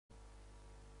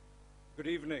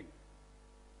Good evening.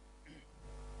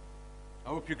 I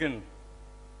hope you can.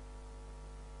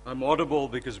 I'm audible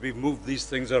because we've moved these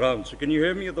things around. So can you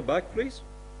hear me at the back, please?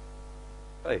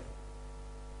 Hi.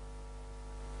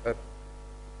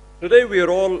 Today we are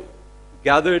all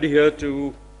gathered here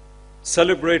to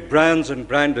celebrate brands and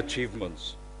brand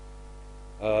achievements.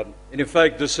 In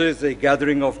effect, this is a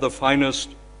gathering of the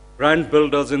finest brand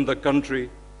builders in the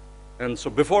country. And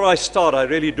so before I start, I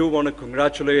really do want to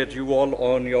congratulate you all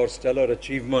on your stellar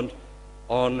achievement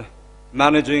on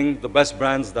managing the best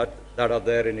brands that are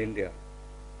there in India.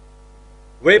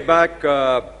 Way back,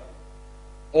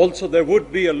 also there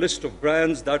would be a list of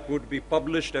brands that would be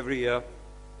published every year.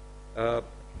 That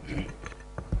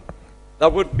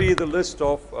would be the list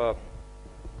of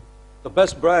the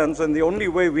best brands, and the only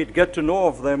way we'd get to know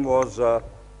of them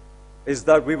is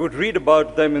that we would read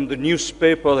about them in the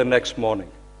newspaper the next morning.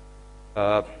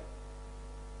 An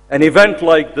event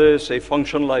like this, a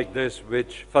function like this,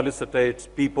 which felicitates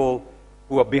people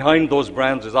who are behind those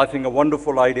brands is, I think, a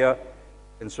wonderful idea.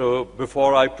 And so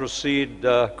before I proceed,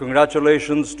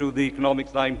 congratulations to the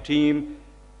Economic Time team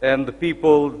and the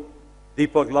people,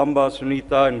 Deepak Lamba,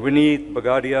 Sunita, and Vineet,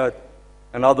 Bagadia,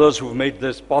 and others who've made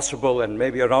this possible, and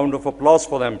maybe a round of applause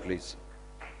for them, please.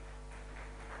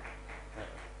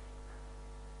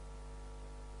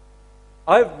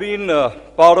 I've been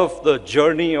part of the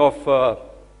journey of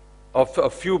a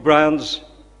few brands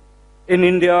in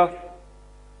India,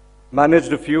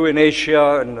 managed a few in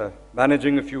Asia, and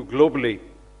managing a few globally.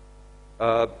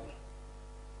 And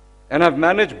I've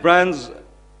managed brands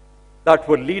that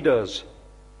were leaders,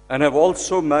 and have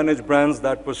also managed brands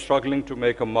that were struggling to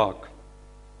make a mark.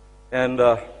 And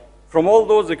from all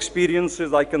those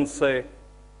experiences, I can say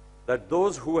that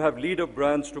those who have leader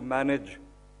brands to manage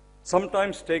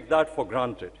sometimes take that for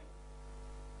granted.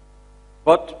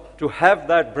 But to have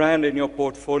that brand in your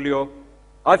portfolio,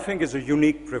 I think, is a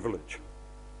unique privilege.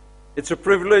 It's a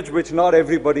privilege which not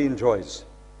everybody enjoys.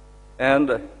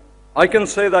 And I can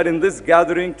say that in this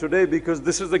gathering today, because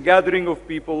this is a gathering of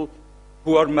people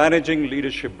who are managing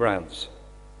leadership brands.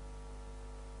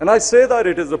 And I say that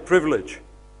it is a privilege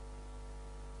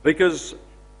because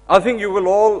I think you will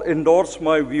all endorse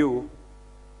my view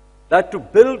that to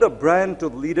build a brand to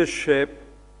leadership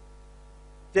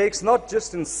takes not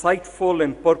just insightful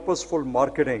and purposeful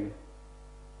marketing,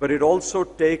 but it also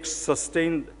takes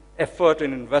sustained effort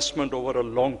and investment over a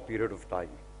long period of time.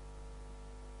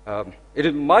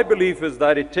 My belief is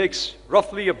that it takes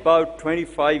roughly about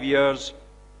 25 years,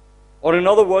 or in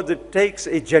other words, it takes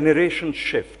a generation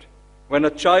shift. When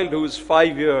a child who is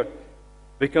 5 years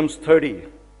becomes 30,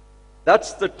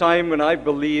 that's the time when I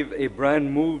believe a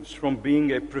brand moves from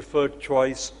being a preferred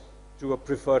choice to a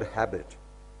preferred habit.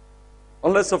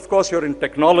 Unless, of course, you're in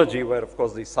technology, where, of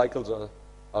course, these cycles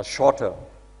are shorter.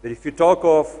 But if you talk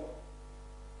of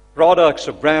products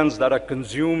or brands that are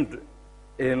consumed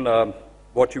in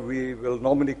what we will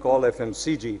normally call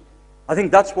FMCG, I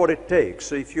think that's what it takes.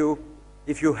 So if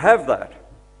you have that,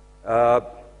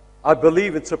 I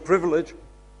believe it's a privilege,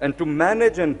 and to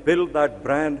manage and build that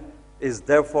brand is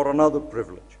therefore another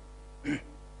privilege.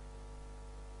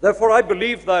 Therefore, I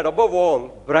believe that above all,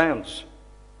 brands,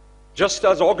 just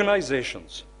as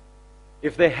organizations,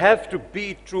 if they have to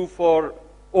be true for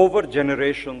over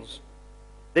generations,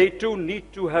 they too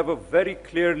need to have a very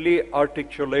clearly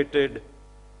articulated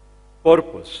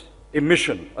purpose, a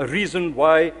mission, a reason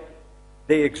why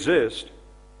they exist,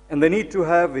 and they need to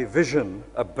have a vision,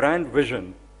 a brand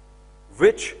vision,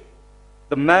 which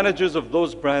the managers of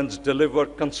those brands deliver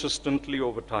consistently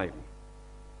over time.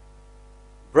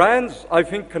 Brands, I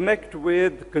think, connect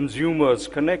with consumers,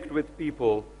 connect with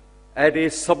people at a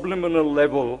subliminal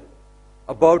level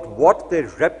about what they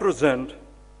represent,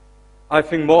 I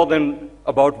think, more than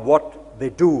about what they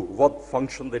do, what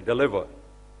function they deliver.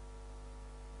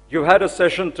 You had a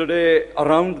session today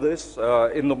around this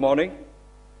in the morning,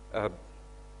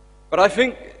 but I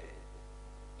think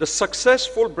the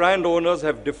successful brand owners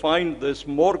have defined this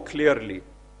more clearly.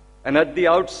 And at the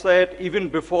outset, even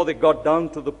before they got down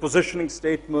to the positioning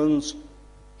statements,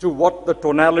 to what the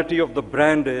tonality of the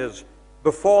brand is,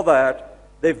 before that,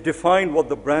 they've defined what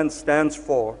the brand stands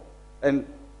for. And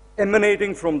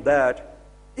emanating from that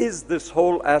is this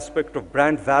whole aspect of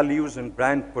brand values and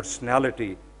brand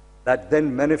personality that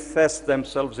then manifest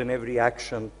themselves in every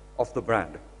action of the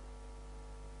brand.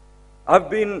 I've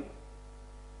been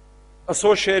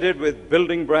associated with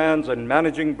building brands and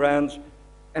managing brands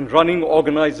and running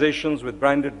organizations with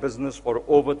branded business for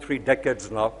over 3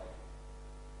 decades now.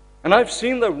 And I've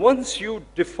seen that once you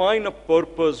define a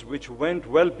purpose which went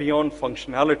well beyond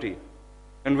functionality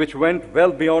and which went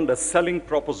well beyond a selling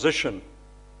proposition,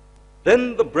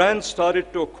 then the brand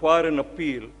started to acquire an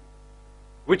appeal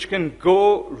which can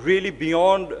go really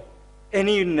beyond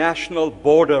any national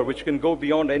border, which can go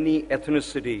beyond any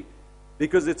ethnicity,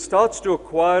 because it starts to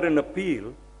acquire an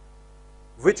appeal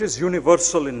which is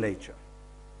universal in nature.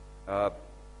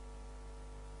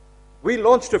 We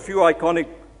launched a few iconic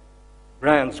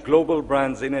brands, global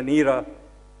brands, in an era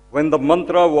when the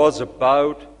mantra was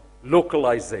about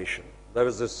localization. There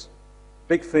was this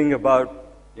big thing about,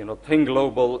 think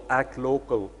global, act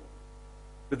local.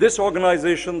 But this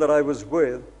organization that I was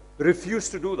with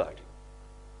refused to do that.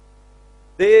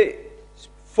 They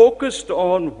focused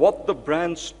on what the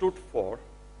brand stood for,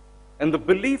 and the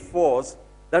belief was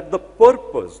that the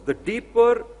purpose, the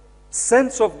deeper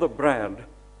sense of the brand,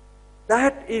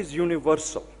 that is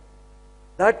universal.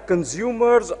 That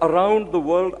consumers around the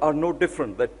world are no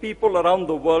different, that people around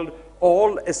the world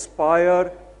all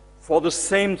aspire for the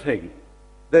same thing.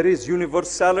 There is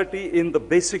universality in the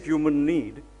basic human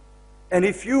need. And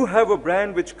if you have a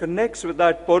brand which connects with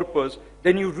that purpose,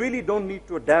 then you really don't need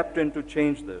to adapt and to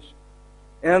change this.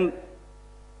 And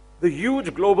the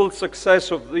huge global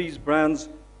success of these brands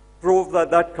proved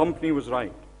that that company was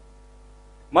right.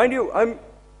 Mind you, I'm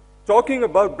talking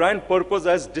about brand purpose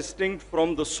as distinct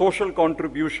from the social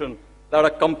contribution that a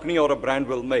company or a brand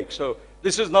will make. So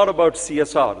this is not about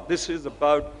CSR. This is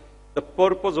about the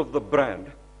purpose of the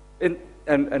brand.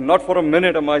 And not for a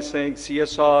minute am I saying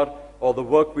CSR or the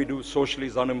work we do socially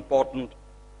is unimportant.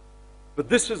 But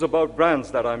this is about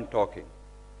brands that I'm talking.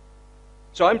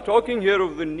 So I'm talking here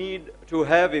of the need to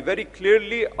have a very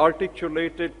clearly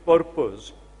articulated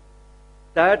purpose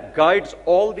that guides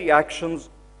all the actions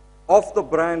of the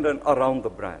brand and around the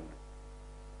brand.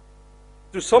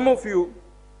 To some of you,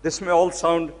 this may all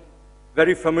sound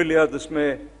very familiar. This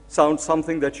may sound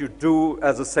something that you do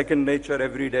as a second nature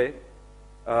every day,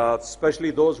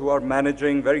 especially those who are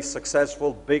managing very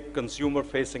successful, big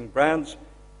consumer-facing brands.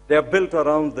 They are built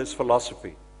around this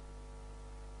philosophy.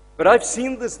 But I've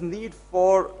seen this need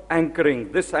for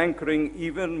anchoring, this anchoring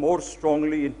even more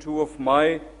strongly in two of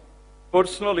my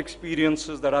personal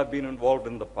experiences that I've been involved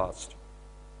in the past.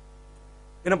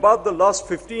 In about the last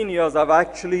 15 years, I've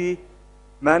actually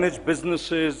managed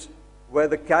businesses where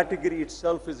the category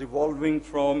itself is evolving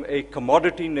from a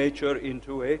commodity nature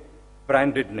into a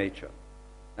branded nature.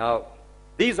 Now,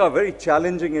 these are very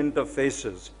challenging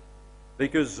interfaces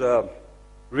because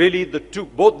really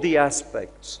both the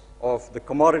aspects of the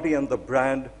commodity and the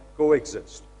brand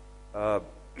coexist. Those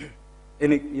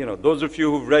of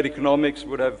you who've read economics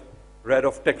would have read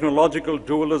of technological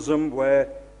dualism, where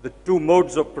the two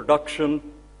modes of production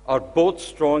are both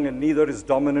strong and neither is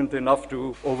dominant enough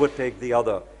to overtake the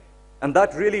other. And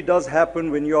that really does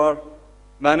happen when you are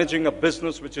managing a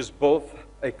business which is both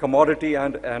a commodity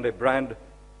and a brand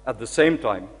at the same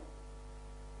time.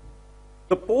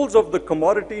 The poles of the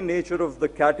commodity nature of the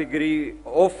category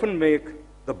often make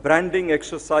the branding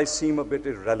exercise seem a bit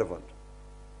irrelevant.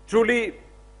 Truly,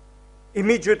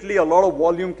 immediately a lot of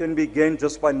volume can be gained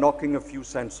just by knocking a few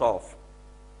cents off.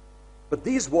 But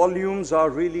these volumes are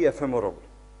really ephemeral.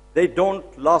 They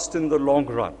don't last in the long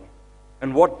run.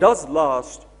 And what does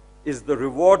last is the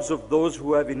rewards of those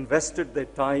who have invested their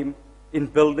time in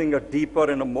building a deeper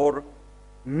and a more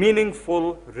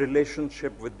meaningful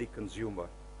relationship with the consumer.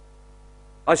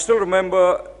 I still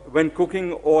remember when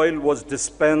cooking oil was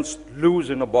dispensed loose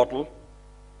in a bottle.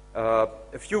 A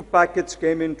few packets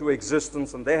came into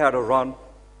existence and they had a run.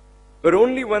 But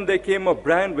only when there came a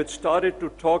brand which started to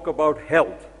talk about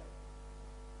health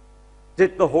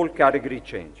did the whole category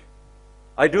change.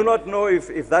 I do not know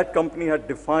if that company had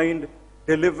defined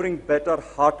delivering better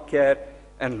heart care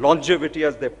and longevity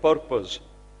as their purpose.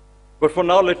 But for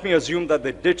now, let me assume that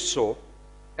they did so.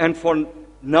 And for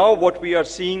now, what we are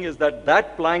seeing is that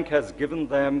that plank has given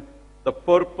them the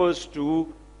purpose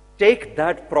to take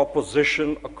that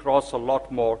proposition across a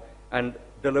lot more and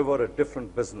deliver a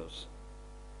different business.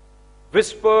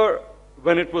 Whisper,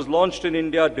 when it was launched in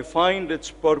India, defined its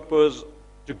purpose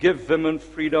to give women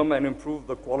freedom and improve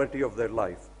the quality of their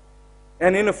life.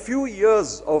 And in a few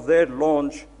years of their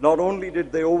launch, not only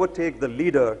did they overtake the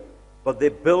leader, but they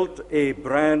built a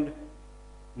brand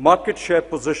market share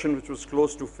position which was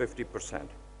close to 50%.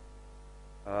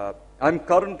 I'm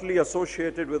currently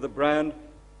associated with a brand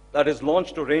that has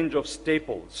launched a range of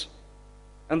staples.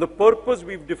 And the purpose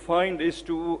we've defined is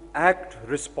to act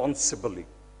responsibly.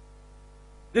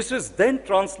 This is then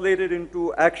translated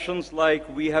into actions like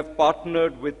we have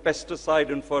partnered with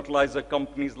pesticide and fertilizer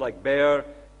companies like Bayer,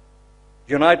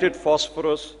 United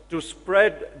Phosphorus, to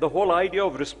spread the whole idea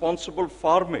of responsible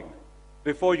farming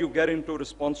before you get into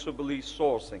responsibly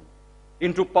sourcing,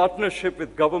 into partnership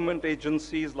with government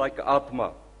agencies like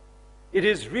Atma, it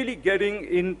is really getting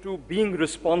into being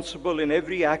responsible in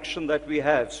every action that we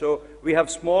have. So we have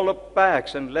smaller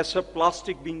packs and lesser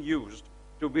plastic being used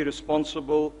to be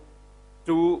responsible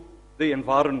to the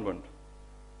environment.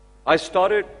 I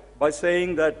started by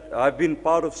saying that I've been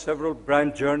part of several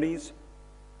brand journeys,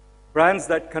 brands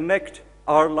that connect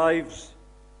our lives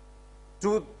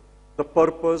to the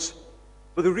purpose.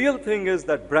 But the real thing is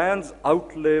that brands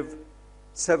outlive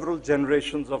several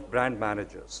generations of brand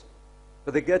managers.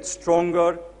 So they get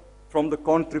stronger from the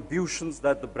contributions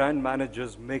that the brand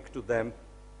managers make to them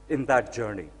in that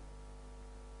journey.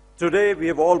 Today, we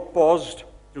have all paused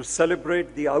to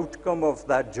celebrate the outcome of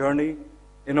that journey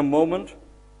in a moment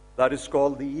that is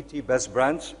called the ET Best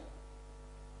Brands.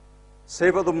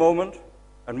 Savor the moment,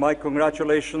 and my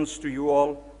congratulations to you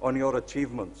all on your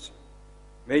achievements.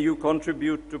 May you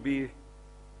contribute to be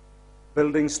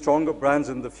building stronger brands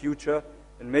in the future,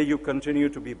 and may you continue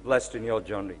to be blessed in your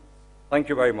journey. Thank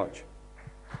you very much.